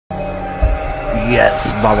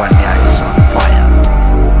Yes, Bhavanya is on fire.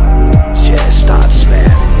 Jay starts swearing.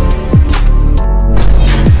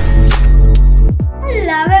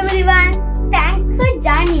 Hello everyone, thanks for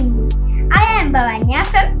joining me. I am Bhavanya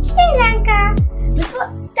from Sri Lanka. Before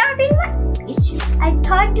starting my speech, I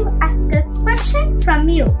thought to ask a question from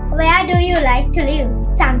you. Where do you like to live?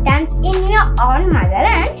 Sometimes in your own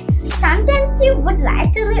motherland, sometimes you would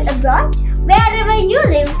like to live abroad. Wherever you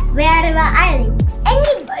live, wherever I live,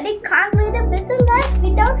 anybody can't lead a better life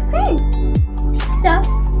without friends. So,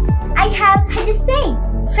 I have had a saying,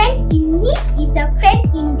 friend in need is a friend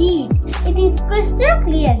indeed. It is crystal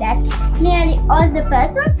clear that nearly all the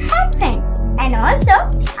persons have friends. And also,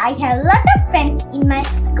 I have a lot of friends in my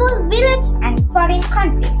school, village and foreign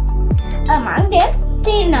countries. Among them,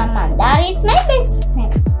 Tirna Mandar is my best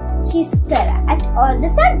friend. She's thorough at all the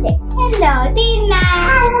subjects. Hello, Tirna.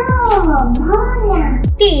 Hello, Bhavanya.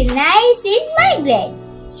 Tirna is in my grade.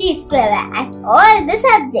 She's clever at all the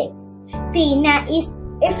subjects. Tirna is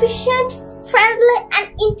efficient, friendly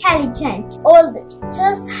and intelligent. All the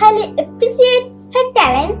teachers highly appreciate her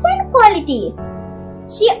talents and qualities.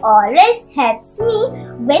 She always helps me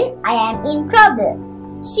when I am in trouble.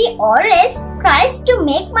 She always tries to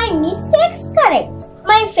make my mistakes correct.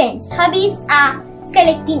 My friends' hobbies are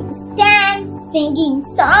collecting stamps, singing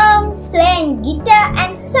songs, playing guitar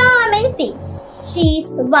and so many things. She is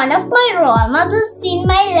one of my role models in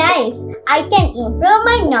my life. I can improve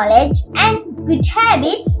my knowledge and good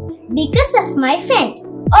habits because of my friend.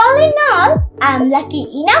 All in all, I am lucky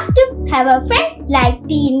enough to have a friend like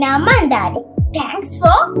Tirna Mandar. Thanks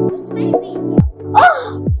for watching my video.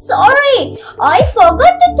 Oh, sorry, I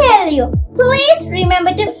forgot to tell you. Please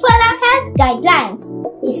remember to follow health guidelines.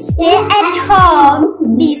 Stay at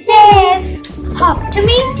home, be safe. Hope to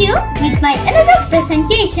meet you with my another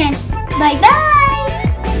presentation. Bye bye.